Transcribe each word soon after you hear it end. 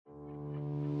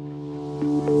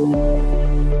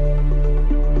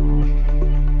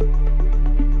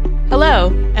Hello,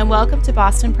 and welcome to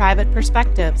Boston Private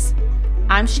Perspectives.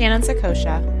 I'm Shannon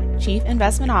Sakosha, Chief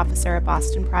Investment Officer at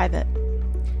Boston Private.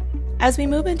 As we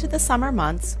move into the summer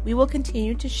months, we will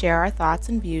continue to share our thoughts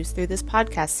and views through this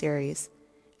podcast series,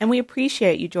 and we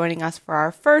appreciate you joining us for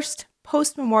our first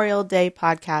post-Memorial Day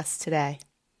podcast today.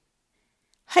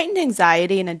 Heightened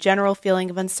anxiety and a general feeling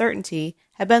of uncertainty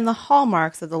have been the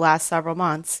hallmarks of the last several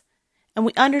months, and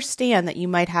we understand that you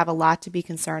might have a lot to be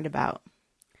concerned about.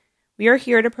 We are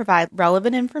here to provide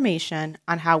relevant information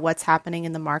on how what's happening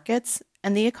in the markets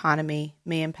and the economy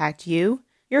may impact you,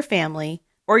 your family,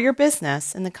 or your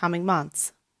business in the coming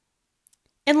months.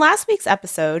 In last week's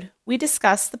episode, we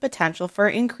discussed the potential for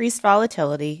increased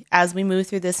volatility as we move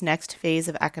through this next phase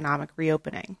of economic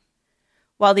reopening.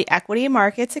 While the equity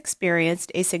markets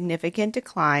experienced a significant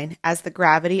decline as the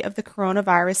gravity of the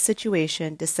coronavirus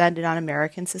situation descended on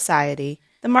American society,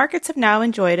 the markets have now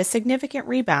enjoyed a significant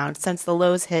rebound since the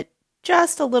lows hit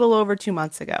just a little over 2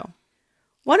 months ago.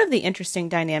 One of the interesting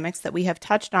dynamics that we have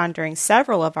touched on during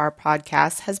several of our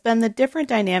podcasts has been the different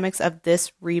dynamics of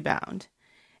this rebound,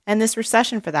 and this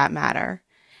recession for that matter.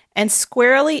 And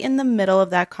squarely in the middle of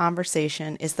that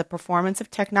conversation is the performance of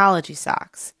technology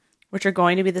stocks, which are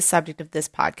going to be the subject of this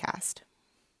podcast.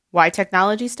 Why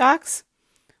technology stocks?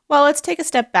 Well, let's take a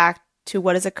step back to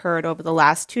what has occurred over the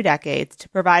last 2 decades to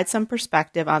provide some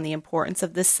perspective on the importance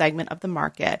of this segment of the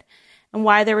market and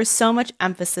why there is so much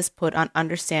emphasis put on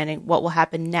understanding what will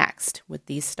happen next with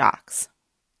these stocks.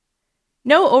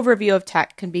 No overview of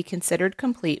tech can be considered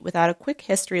complete without a quick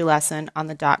history lesson on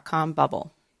the dot-com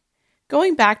bubble.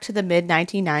 Going back to the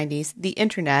mid-1990s, the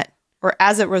internet, or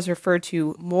as it was referred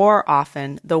to more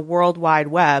often, the World Wide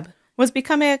Web, was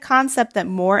becoming a concept that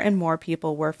more and more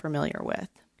people were familiar with.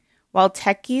 While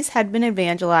techies had been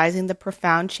evangelizing the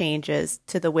profound changes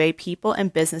to the way people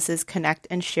and businesses connect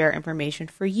and share information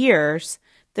for years,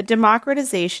 the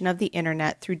democratization of the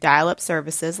internet through dial-up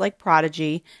services like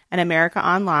Prodigy and America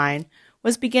Online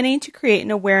was beginning to create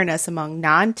an awareness among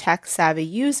non-tech savvy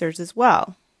users as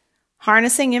well.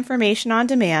 Harnessing information on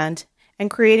demand and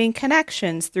creating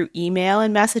connections through email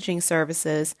and messaging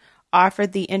services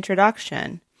offered the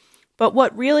introduction, but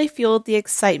what really fueled the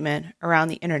excitement around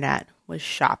the internet was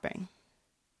shopping.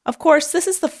 Of course, this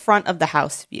is the front of the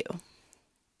house view.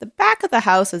 The back of the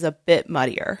house is a bit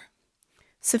muddier.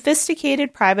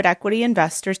 Sophisticated private equity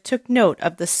investors took note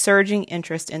of the surging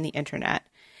interest in the internet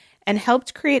and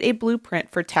helped create a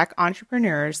blueprint for tech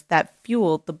entrepreneurs that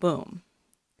fueled the boom.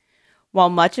 While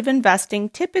much of investing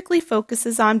typically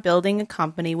focuses on building a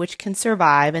company which can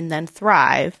survive and then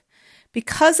thrive,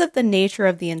 because of the nature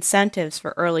of the incentives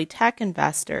for early tech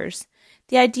investors,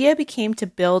 the idea became to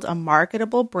build a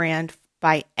marketable brand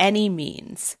by any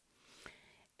means.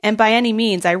 And by any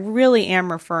means, I really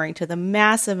am referring to the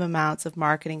massive amounts of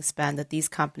marketing spend that these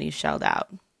companies shelled out.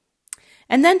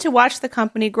 And then to watch the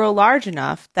company grow large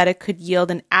enough that it could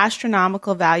yield an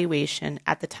astronomical valuation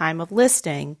at the time of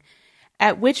listing,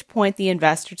 at which point the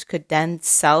investors could then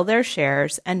sell their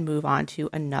shares and move on to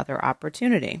another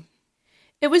opportunity.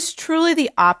 It was truly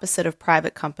the opposite of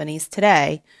private companies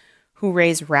today, who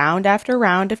raise round after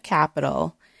round of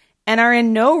capital and are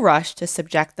in no rush to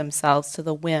subject themselves to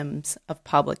the whims of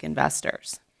public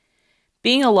investors.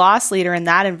 Being a loss leader in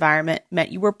that environment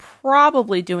meant you were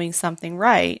probably doing something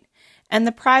right, and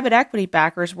the private equity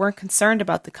backers weren't concerned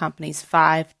about the company's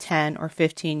 5, 10, or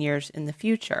 15 years in the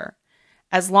future,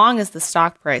 as long as the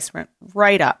stock price went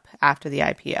right up after the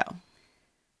IPO.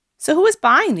 So who was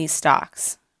buying these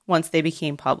stocks once they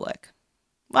became public?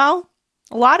 Well,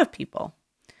 a lot of people.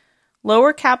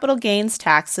 Lower capital gains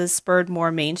taxes spurred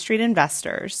more Main Street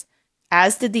investors,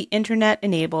 as did the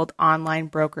internet-enabled online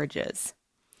brokerages.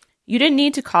 You didn't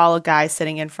need to call a guy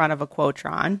sitting in front of a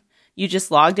Quotron. You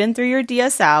just logged in through your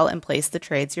DSL and placed the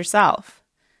trades yourself.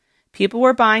 People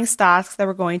were buying stocks that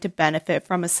were going to benefit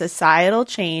from a societal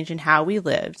change in how we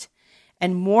lived,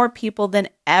 and more people than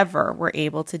ever were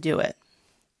able to do it.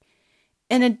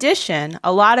 In addition,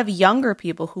 a lot of younger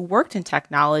people who worked in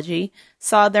technology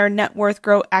saw their net worth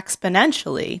grow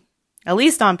exponentially, at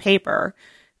least on paper,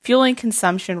 fueling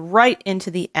consumption right into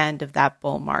the end of that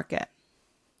bull market.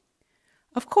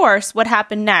 Of course, what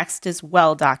happened next is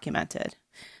well documented.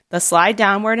 The slide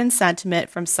downward in sentiment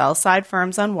from sell-side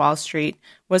firms on Wall Street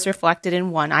was reflected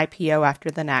in one IPO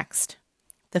after the next.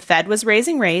 The Fed was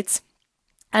raising rates,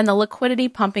 and the liquidity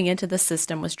pumping into the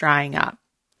system was drying up.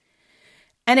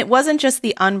 And it wasn't just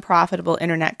the unprofitable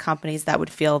internet companies that would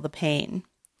feel the pain.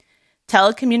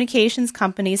 Telecommunications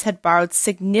companies had borrowed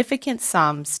significant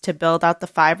sums to build out the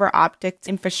fiber optics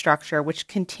infrastructure, which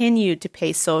continued to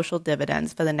pay social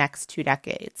dividends for the next 2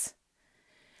 decades.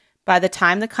 By the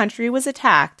time the country was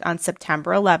attacked on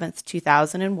September 11,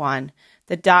 2001,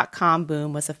 the dot-com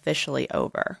boom was officially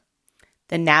over.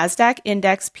 The NASDAQ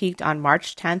index peaked on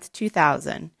March 10,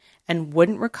 2000, and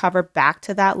wouldn't recover back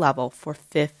to that level for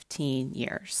 15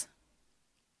 years.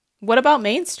 What about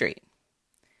Main Street?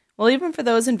 Well, even for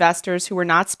those investors who were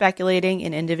not speculating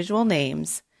in individual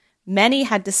names, many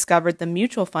had discovered the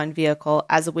mutual fund vehicle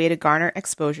as a way to garner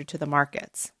exposure to the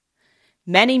markets.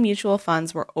 Many mutual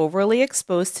funds were overly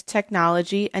exposed to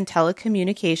technology and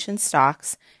telecommunications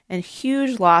stocks, and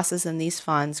huge losses in these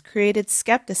funds created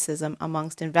skepticism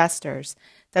amongst investors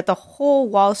that the whole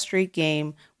Wall Street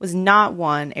game was not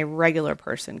one a regular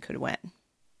person could win.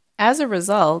 As a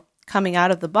result, coming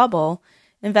out of the bubble,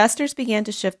 investors began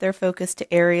to shift their focus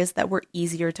to areas that were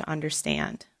easier to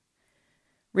understand.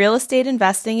 Real estate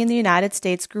investing in the United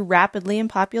States grew rapidly in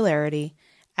popularity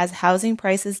as housing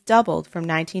prices doubled from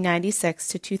 1996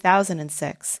 to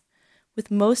 2006,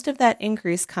 with most of that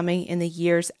increase coming in the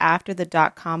years after the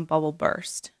dot-com bubble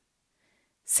burst.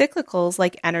 Cyclicals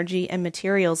like energy and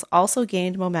materials also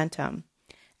gained momentum,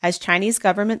 as Chinese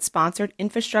government-sponsored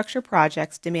infrastructure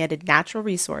projects demanded natural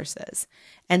resources,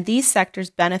 and these sectors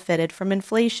benefited from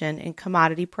inflation in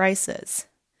commodity prices.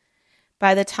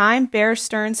 By the time Bear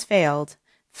Stearns failed,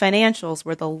 financials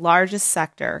were the largest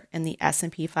sector in the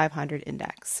S&P 500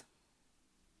 index.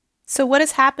 So what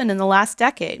has happened in the last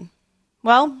decade?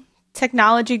 Well,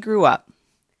 technology grew up.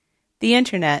 The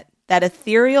internet, that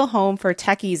ethereal home for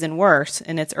techies and worse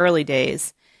in its early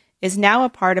days, is now a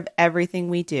part of everything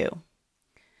we do.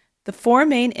 The four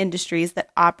main industries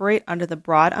that operate under the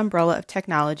broad umbrella of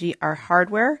technology are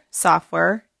hardware,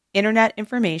 software, internet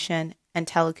information, and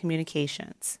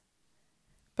telecommunications.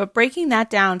 But breaking that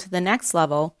down to the next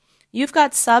level, you've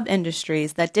got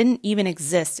sub-industries that didn't even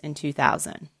exist in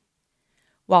 2000.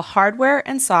 While hardware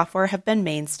and software have been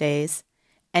mainstays,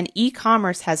 and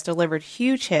e-commerce has delivered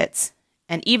huge hits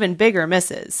and even bigger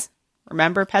misses,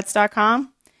 remember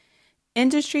Pets.com?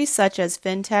 Industries such as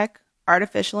fintech,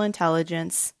 artificial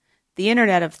intelligence, the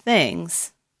Internet of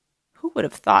Things, who would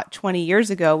have thought 20 years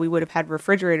ago we would have had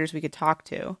refrigerators we could talk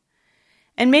to?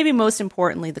 And maybe most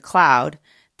importantly, the cloud.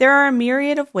 There are a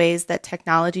myriad of ways that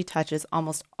technology touches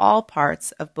almost all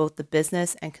parts of both the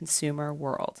business and consumer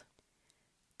world.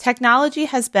 Technology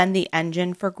has been the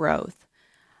engine for growth,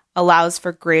 allows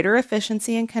for greater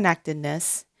efficiency and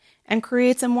connectedness, and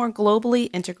creates a more globally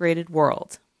integrated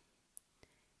world.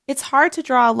 It's hard to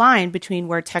draw a line between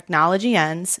where technology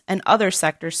ends and other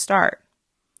sectors start.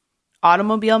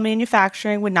 Automobile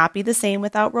manufacturing would not be the same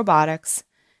without robotics.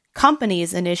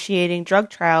 Companies initiating drug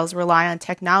trials rely on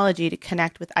technology to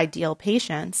connect with ideal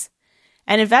patients,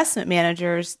 and investment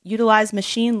managers utilize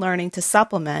machine learning to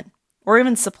supplement or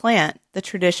even supplant the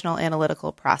traditional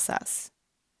analytical process.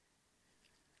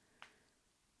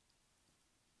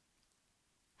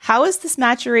 How has this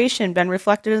maturation been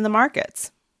reflected in the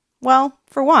markets? Well,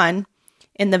 for one,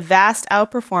 in the vast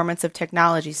outperformance of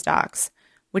technology stocks,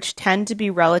 which tend to be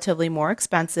relatively more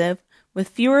expensive with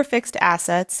fewer fixed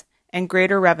assets and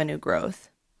greater revenue growth.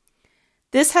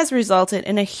 This has resulted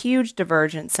in a huge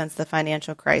divergence since the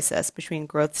financial crisis between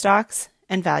growth stocks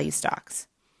and value stocks.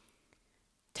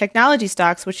 Technology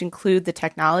stocks, which include the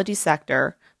technology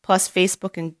sector, plus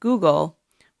Facebook and Google,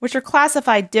 which are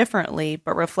classified differently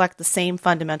but reflect the same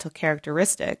fundamental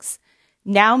characteristics,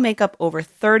 now make up over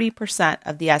 30%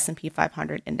 of the S&P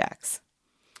 500 index.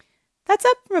 That's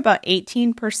up from about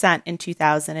 18% in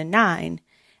 2009,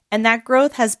 and that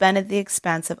growth has been at the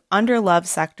expense of underloved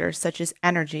sectors such as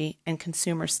energy and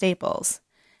consumer staples,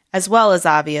 as well as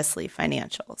obviously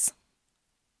financials.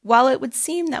 While it would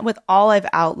seem that with all I've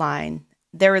outlined,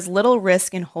 there is little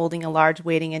risk in holding a large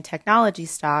weighting in technology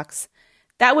stocks,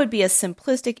 that would be a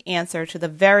simplistic answer to the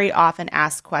very often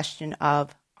asked question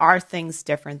of, are things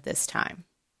different this time?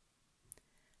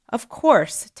 Of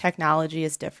course, technology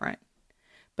is different.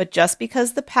 But just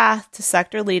because the path to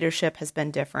sector leadership has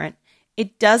been different,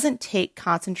 it doesn't take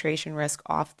concentration risk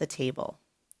off the table.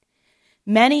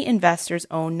 Many investors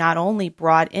own not only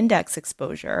broad index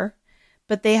exposure,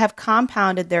 but they have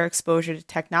compounded their exposure to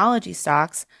technology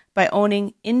stocks by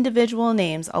owning individual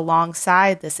names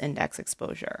alongside this index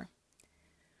exposure.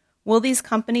 Will these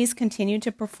companies continue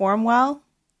to perform well?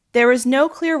 There is no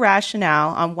clear rationale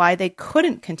on why they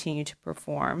couldn't continue to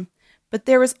perform, but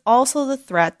there is also the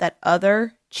threat that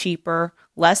other, cheaper,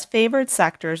 less favored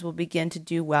sectors will begin to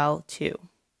do well too.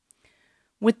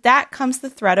 With that comes the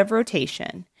threat of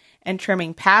rotation, and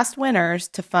trimming past winners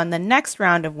to fund the next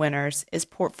round of winners is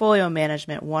Portfolio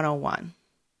Management 101.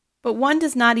 But one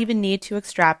does not even need to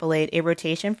extrapolate a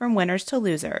rotation from winners to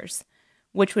losers,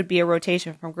 which would be a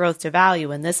rotation from growth to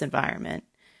value in this environment,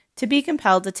 to be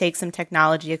compelled to take some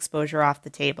technology exposure off the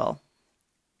table.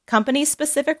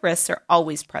 Company-specific risks are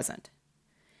always present.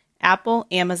 Apple,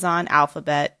 Amazon,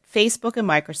 Alphabet, Facebook, and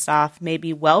Microsoft may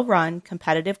be well-run,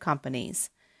 competitive companies,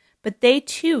 but they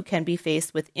too can be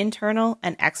faced with internal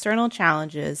and external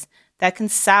challenges that can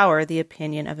sour the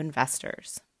opinion of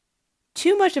investors.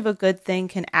 Too much of a good thing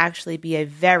can actually be a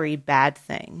very bad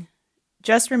thing.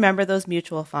 Just remember those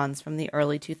mutual funds from the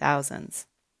early 2000s.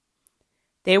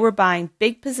 They were buying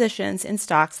big positions in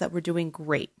stocks that were doing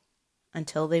great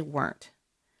until they weren't.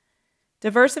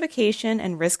 Diversification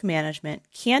and risk management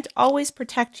can't always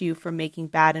protect you from making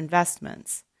bad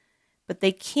investments, but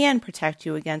they can protect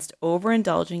you against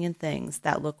overindulging in things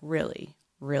that look really,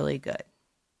 really good.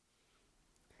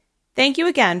 Thank you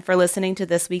again for listening to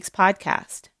this week's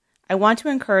podcast. I want to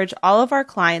encourage all of our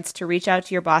clients to reach out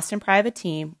to your Boston Private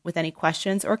team with any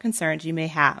questions or concerns you may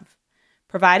have.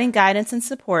 Providing guidance and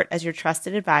support as your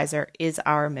trusted advisor is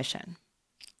our mission.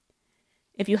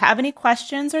 If you have any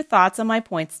questions or thoughts on my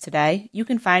points today, you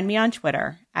can find me on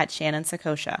Twitter at Shannon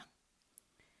Sakosha.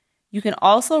 You can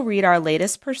also read our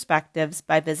latest perspectives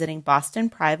by visiting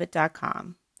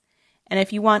bostonprivate.com. And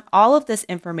if you want all of this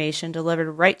information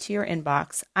delivered right to your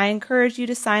inbox, I encourage you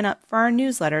to sign up for our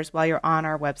newsletters while you're on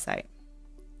our website.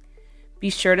 Be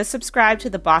sure to subscribe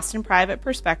to the Boston Private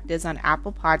Perspectives on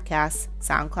Apple Podcasts,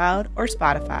 SoundCloud, or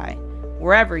Spotify,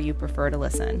 wherever you prefer to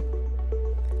listen.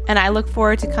 And I look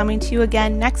forward to coming to you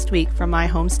again next week from my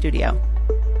home studio.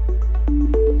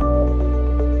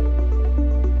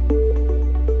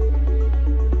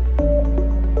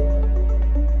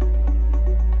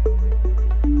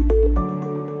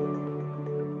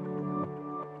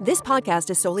 This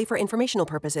podcast is solely for informational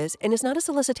purposes and is not a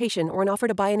solicitation or an offer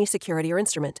to buy any security or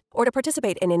instrument, or to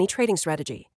participate in any trading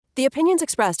strategy. The opinions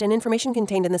expressed and information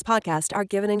contained in this podcast are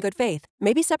given in good faith,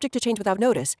 may be subject to change without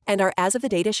notice, and are as of the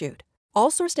date issued.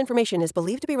 All sourced information is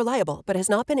believed to be reliable but has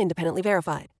not been independently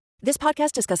verified. This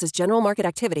podcast discusses general market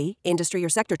activity, industry or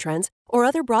sector trends, or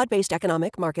other broad-based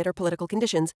economic, market, or political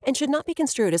conditions and should not be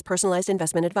construed as personalized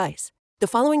investment advice. The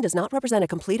following does not represent a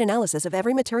complete analysis of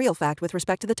every material fact with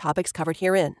respect to the topics covered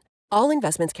herein. All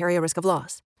investments carry a risk of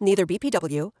loss. Neither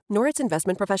BPW nor its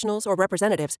investment professionals or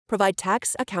representatives provide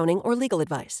tax, accounting, or legal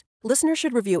advice. Listeners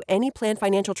should review any planned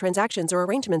financial transactions or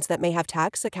arrangements that may have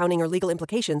tax, accounting, or legal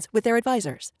implications with their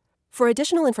advisors. For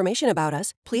additional information about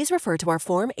us, please refer to our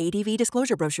Form ADV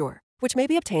disclosure brochure, which may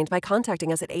be obtained by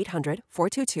contacting us at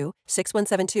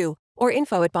 800-422-6172 or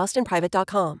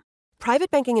info@bostonprivate.com.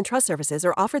 Private banking and trust services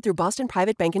are offered through Boston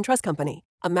Private Bank and Trust Company,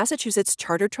 a Massachusetts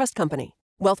chartered trust company.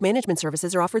 Wealth management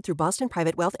services are offered through Boston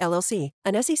Private Wealth LLC,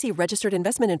 an SEC-registered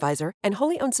investment advisor and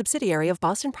wholly owned subsidiary of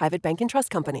Boston Private Bank and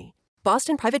Trust Company.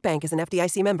 Boston Private Bank is an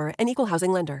FDIC member and equal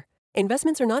housing lender.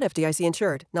 Investments are not FDIC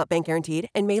insured, not bank guaranteed,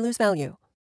 and may lose value.